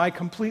in my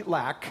complete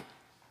lack.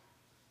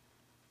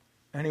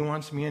 and he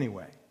wants me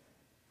anyway.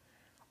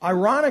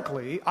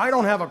 Ironically, I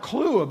don't have a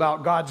clue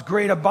about God's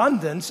great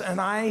abundance, and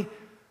I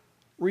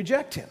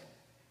reject him.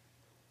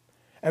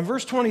 And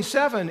verse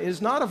 27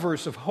 is not a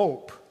verse of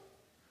hope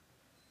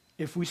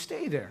if we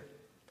stay there.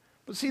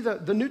 But see,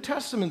 the New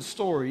Testament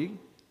story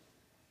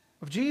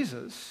of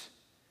Jesus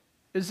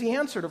is the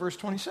answer to verse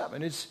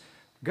 27. It's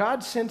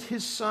God sent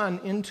his Son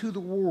into the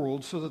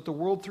world so that the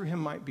world through him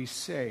might be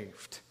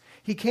saved.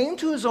 He came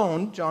to his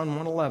own, John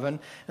 1:11,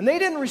 and they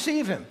didn't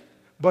receive him.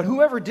 But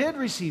whoever did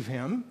receive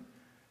him,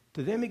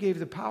 to them he gave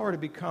the power to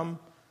become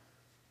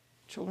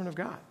children of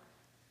God.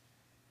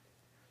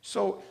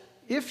 So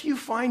if you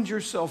find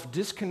yourself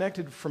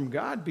disconnected from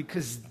God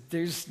because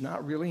there's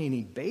not really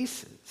any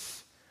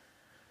basis,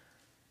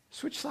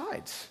 switch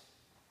sides.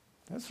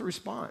 That's the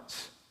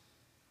response.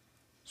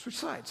 Switch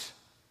sides.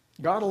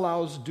 God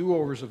allows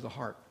do-overs of the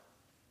heart.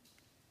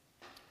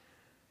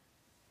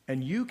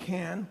 And you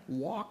can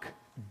walk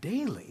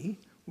daily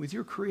with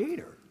your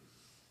Creator.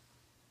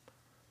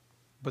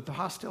 But the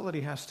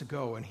hostility has to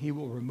go, and he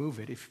will remove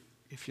it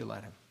if you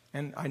let him.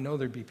 And I know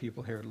there'd be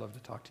people here who'd love to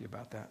talk to you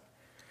about that.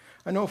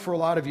 I know for a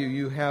lot of you,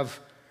 you have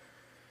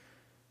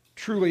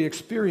truly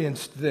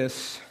experienced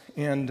this,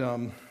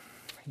 and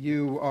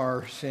you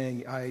are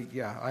saying,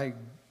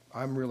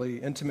 I'm really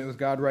intimate with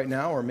God right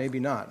now, or maybe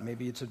not.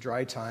 Maybe it's a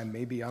dry time.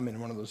 Maybe I'm in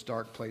one of those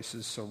dark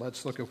places. So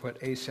let's look at what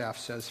Asaph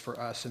says for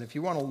us. And if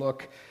you want to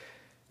look,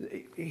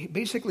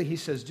 basically he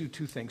says do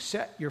two things.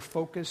 Set your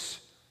focus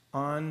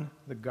on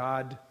the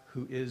God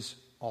who is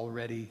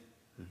already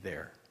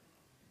there.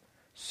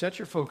 Set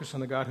your focus on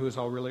the God who is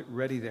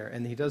already there.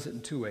 And he does it in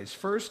two ways.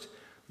 First,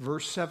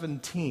 verse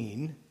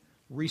 17,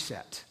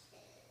 reset.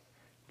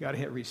 You've got to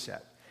hit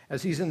reset.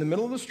 As he's in the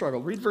middle of the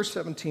struggle, read verse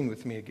 17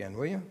 with me again,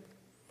 will you?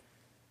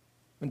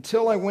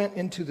 Until I went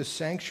into the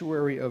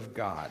sanctuary of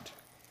God,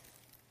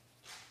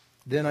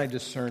 then I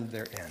discerned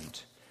their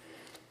end.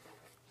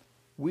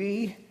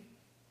 We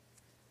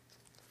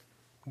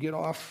get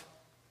off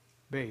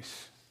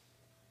base.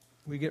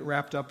 We get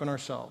wrapped up in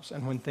ourselves.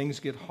 And when things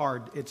get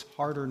hard, it's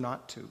harder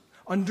not to.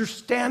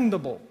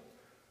 Understandable,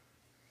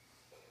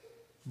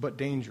 but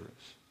dangerous.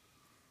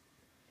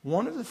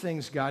 One of the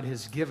things God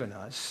has given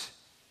us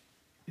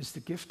is the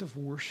gift of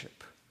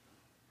worship,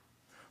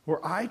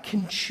 where I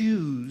can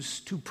choose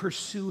to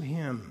pursue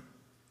him.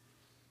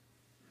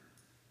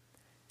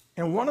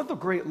 And one of the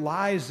great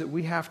lies that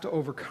we have to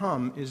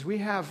overcome is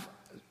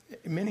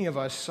many of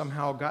us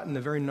somehow gotten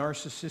a very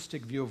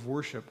narcissistic view of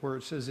worship, where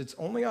it says it's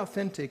only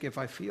authentic if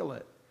I feel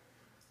it.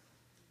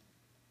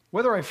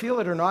 Whether I feel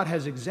it or not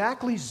has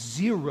exactly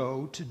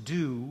zero to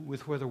do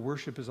with whether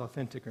worship is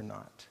authentic or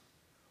not.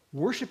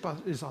 Worship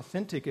is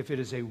authentic if it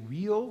is a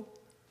real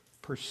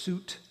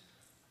pursuit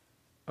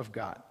of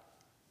God.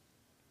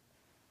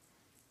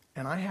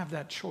 And I have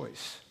that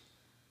choice.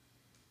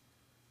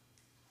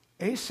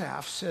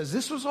 Asaph says,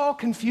 this was all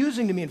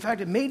confusing to me. In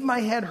fact, it made my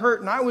head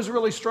hurt, and I was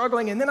really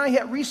struggling. And then I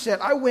hit reset.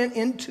 I went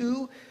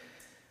into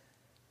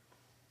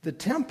the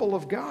temple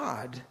of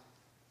God,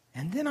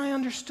 and then I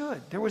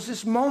understood. There was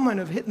this moment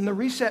of hitting the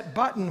reset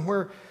button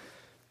where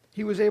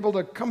he was able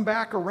to come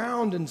back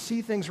around and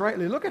see things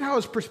rightly. Look at how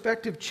his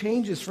perspective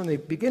changes from the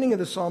beginning of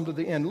the psalm to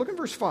the end. Look at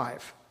verse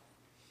 5.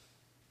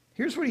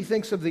 Here's what he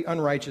thinks of the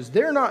unrighteous.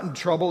 They're not in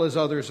trouble as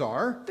others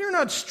are. They're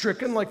not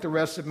stricken like the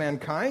rest of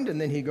mankind.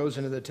 And then he goes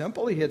into the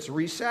temple. He hits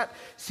reset,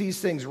 sees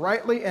things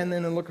rightly. And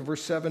then look at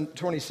verse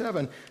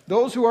 27.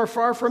 Those who are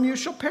far from you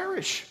shall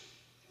perish.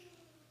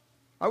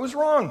 I was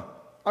wrong.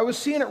 I was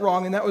seeing it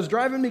wrong, and that was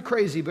driving me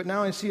crazy. But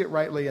now I see it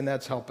rightly, and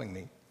that's helping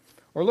me.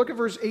 Or look at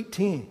verse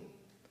 18.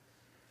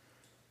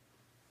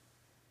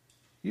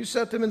 You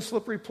set them in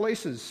slippery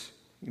places.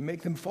 You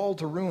make them fall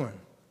to ruin.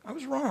 I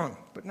was wrong,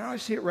 but now I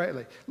see it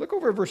rightly. Look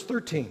over at verse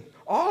 13.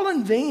 All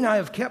in vain I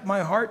have kept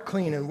my heart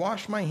clean and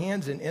washed my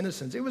hands in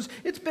innocence.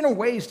 It's been a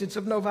waste. It's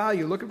of no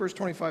value. Look at verse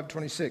 25,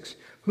 26.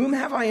 Whom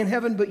have I in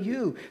heaven but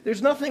you?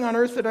 There's nothing on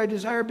earth that I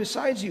desire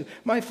besides you.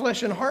 My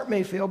flesh and heart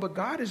may fail, but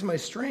God is my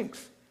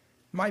strength,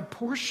 my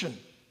portion.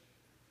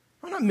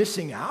 I'm not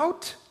missing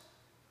out.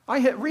 I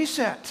hit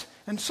reset,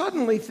 and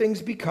suddenly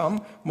things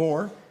become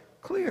more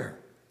clear.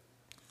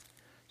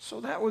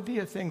 So that would be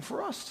a thing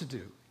for us to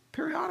do.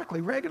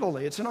 Periodically,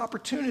 regularly. It's an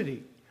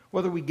opportunity.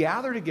 Whether we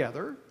gather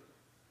together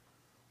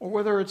or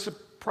whether it's a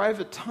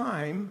private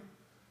time,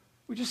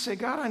 we just say,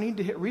 God, I need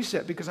to hit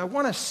reset because I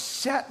want to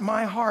set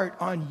my heart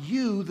on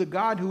you, the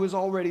God who is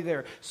already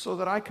there, so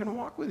that I can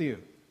walk with you.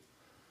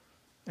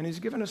 And he's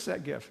given us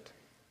that gift.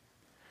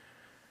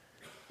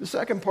 The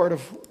second part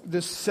of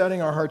this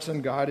setting our hearts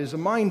on God is a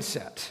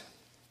mindset.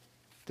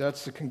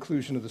 That's the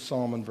conclusion of the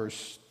psalm in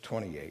verse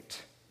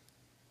 28.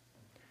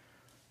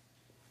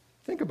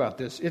 Think about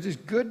this. It is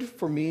good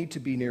for me to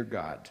be near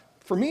God.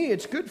 For me,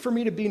 it's good for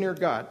me to be near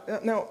God.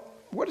 Now,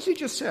 what has he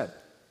just said?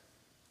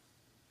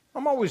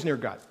 I'm always near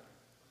God.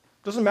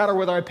 Doesn't matter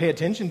whether I pay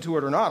attention to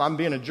it or not. I'm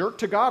being a jerk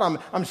to God.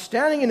 I'm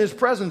standing in his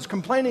presence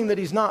complaining that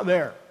he's not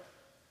there.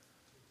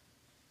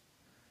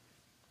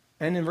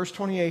 And in verse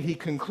 28, he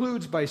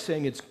concludes by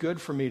saying it's good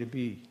for me to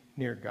be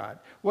near God.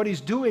 What he's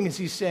doing is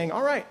he's saying,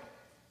 all right,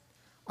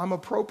 I'm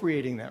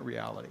appropriating that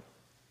reality.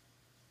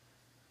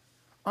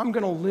 I'm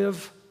going to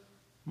live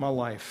my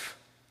life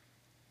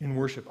in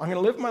worship. I'm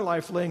going to live my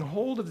life laying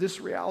hold of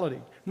this reality.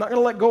 I'm not going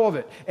to let go of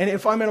it. And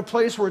if I'm in a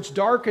place where it's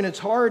dark and it's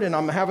hard and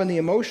I'm having the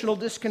emotional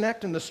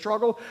disconnect and the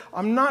struggle,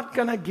 I'm not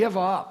going to give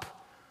up.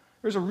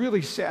 There's a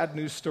really sad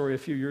news story a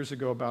few years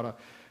ago about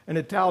an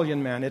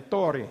Italian man,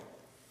 Ettore,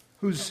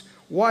 whose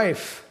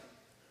wife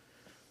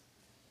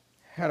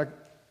had a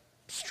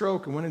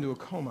stroke and went into a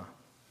coma.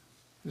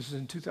 This is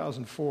in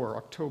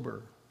 2004,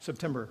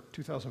 September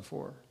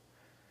 2004.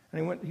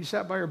 And he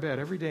sat by her bed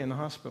every day in the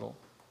hospital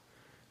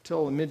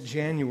till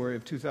mid-January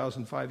of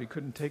 2005. He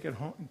couldn't take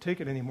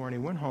it anymore, and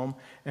he went home,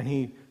 and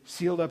he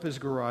sealed up his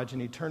garage,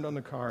 and he turned on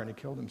the car, and he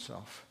killed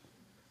himself.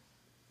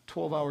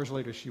 12 hours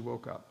later, she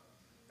woke up.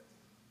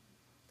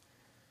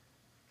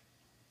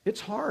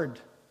 It's hard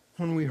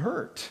when we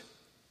hurt.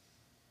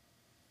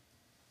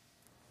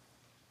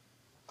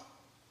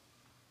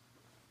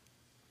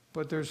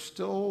 But there's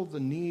still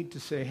the need to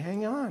say,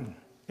 hang on,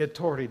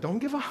 Ettore, don't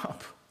give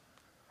up.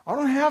 I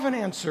don't have an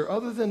answer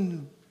other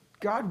than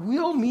God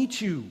will meet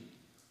you.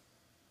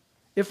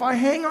 If I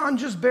hang on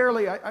just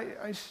barely,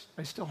 I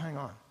still hang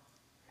on.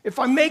 If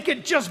I make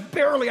it just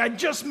barely, I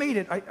just made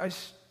it,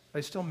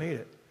 I still made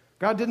it.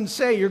 God didn't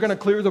say you're going to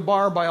clear the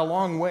bar by a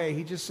long way.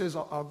 He just says,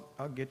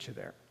 I'll get you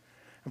there.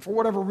 And for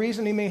whatever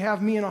reason he may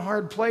have me in a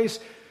hard place,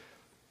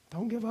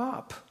 don't give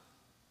up.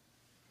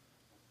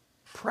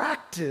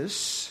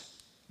 Practice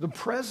the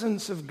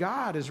presence of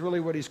God is really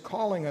what he's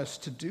calling us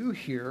to do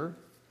here.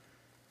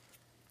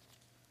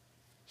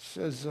 He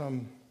says,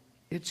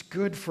 it's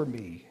good for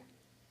me.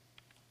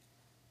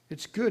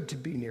 It's good to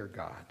be near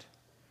God.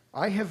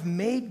 I have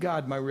made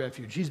God my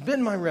refuge. He's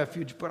been my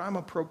refuge, but I'm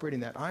appropriating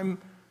that. I'm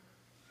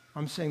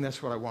saying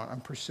that's what I want.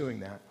 I'm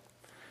pursuing that.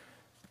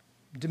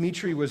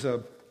 Dmitri was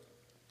a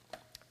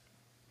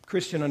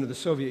Christian under the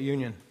Soviet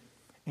Union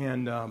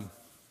and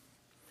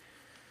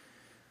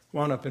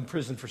wound up in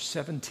prison for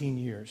 17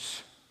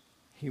 years.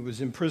 He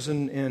was in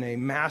prison in a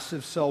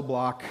massive cell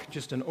block,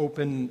 just an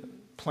open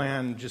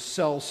plan, just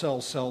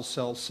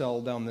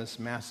cell down this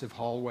massive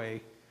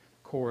hallway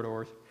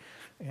corridor.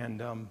 And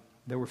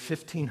there were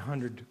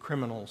 1,500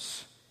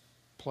 criminals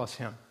plus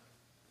him.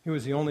 He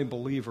was the only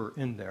believer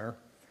in there.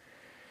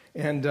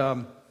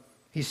 And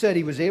he said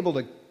he was able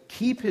to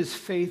keep his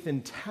faith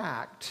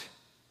intact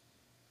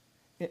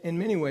in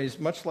many ways,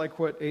 much like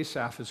what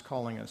Asaph is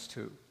calling us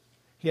to.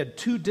 He had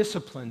two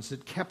disciplines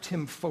that kept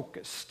him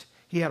focused.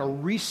 He had a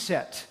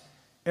reset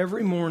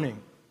every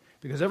morning,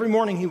 because every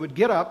morning he would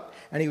get up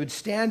and he would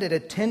stand at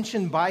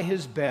attention by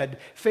his bed,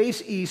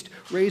 face east,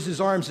 raise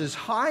his arms as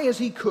high as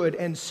he could,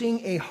 and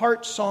sing a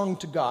heart song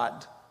to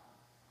God.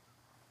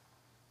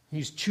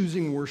 He's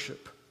choosing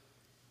worship.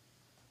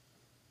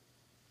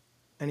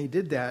 And he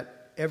did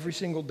that every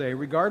single day,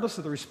 regardless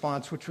of the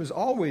response, which was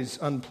always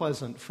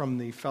unpleasant from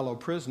the fellow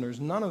prisoners.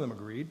 None of them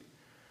agreed.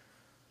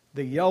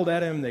 They yelled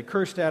at him, they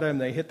cursed at him,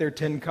 they hit their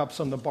tin cups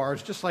on the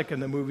bars, just like in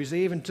the movies. They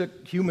even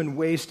took human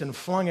waste and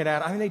flung it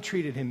at him. I mean, they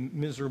treated him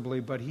miserably,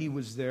 but he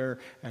was there,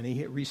 and he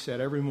hit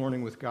reset every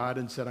morning with God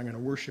and said, I'm going to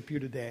worship you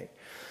today.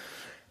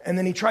 And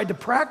then he tried to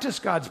practice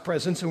God's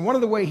presence, and one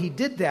of the ways he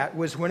did that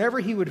was whenever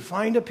he would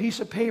find a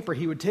piece of paper,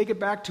 he would take it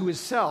back to his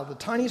cell, the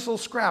tiniest little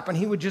scrap, and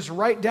he would just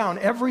write down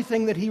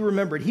everything that he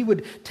remembered. He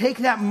would take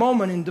that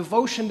moment in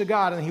devotion to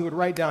God, and he would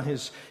write down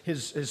his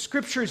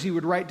scriptures, he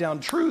would write down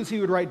truths, he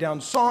would write down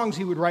songs,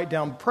 he would write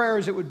down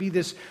prayers. It would be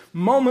this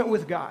moment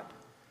with God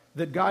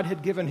that God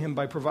had given him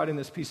by providing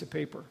this piece of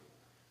paper.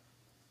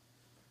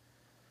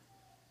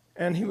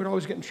 And he would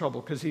always get in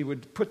trouble because he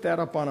would put that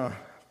up on a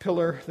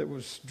pillar that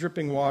was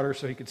dripping water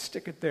so he could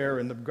stick it there,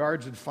 and the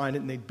guards would find it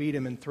and they'd beat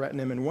him and threaten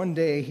him. And one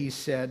day he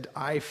said,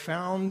 I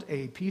found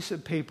a piece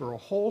of paper, a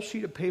whole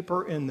sheet of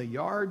paper in the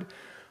yard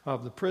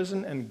of the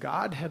prison, and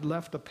God had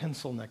left a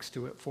pencil next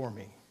to it for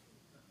me.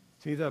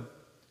 See,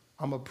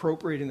 I'm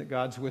appropriating that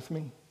God's with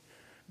me.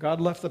 God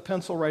left the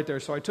pencil right there,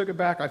 so I took it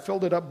back, I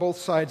filled it up both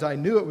sides. I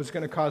knew it was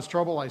going to cause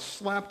trouble. I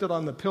slapped it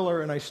on the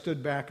pillar and I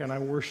stood back and I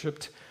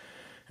worshiped,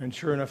 and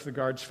sure enough the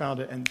guards found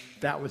it, and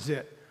that was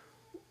it.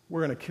 We're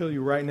going to kill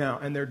you right now.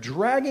 And they're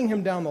dragging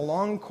him down the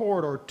long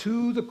corridor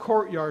to the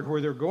courtyard where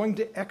they're going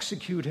to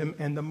execute him,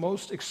 and the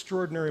most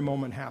extraordinary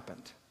moment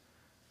happened.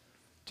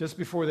 Just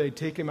before they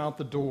take him out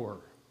the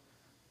door,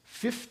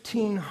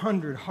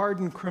 1,500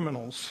 hardened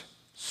criminals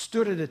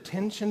stood at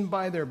attention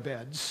by their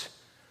beds,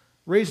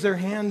 raised their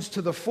hands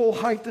to the full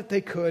height that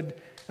they could,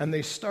 and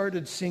they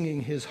started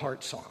singing his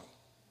heart song.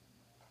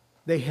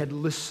 They had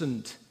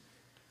listened,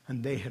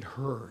 and they had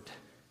heard.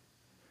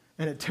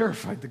 And it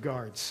terrified the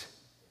guards.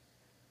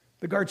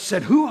 The guard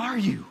said, who are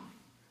you?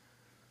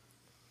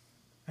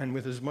 And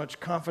with as much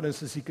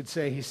confidence as he could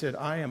say, he said,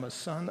 I am a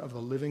son of the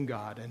living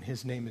God, and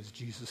his name is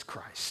Jesus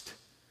Christ.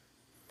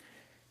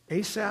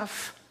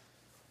 Asaph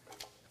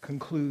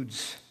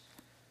concludes,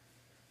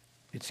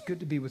 it's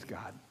good to be with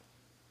God.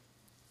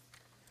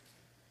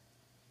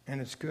 And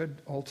it's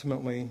good,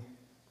 ultimately,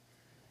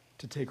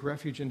 to take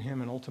refuge in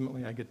him, and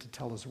ultimately I get to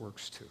tell his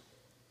works too.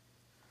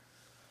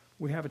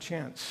 We have a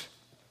chance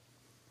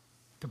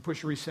to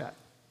push reset.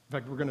 In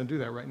fact, we're going to do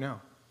that right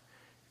now.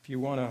 If you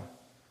want to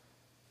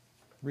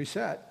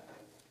reset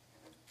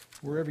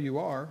wherever you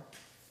are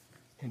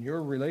in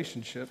your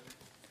relationship,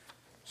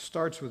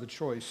 starts with a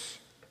choice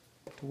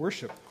to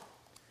worship.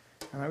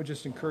 And I would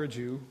just encourage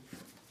you,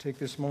 take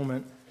this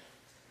moment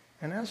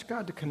and ask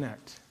God to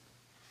connect.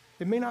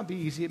 It may not be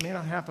easy. It may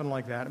not happen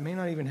like that. It may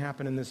not even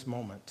happen in this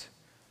moment.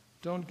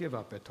 Don't give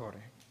up, Ettore.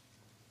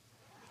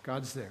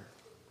 God's there.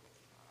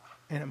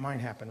 And it might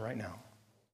happen right now.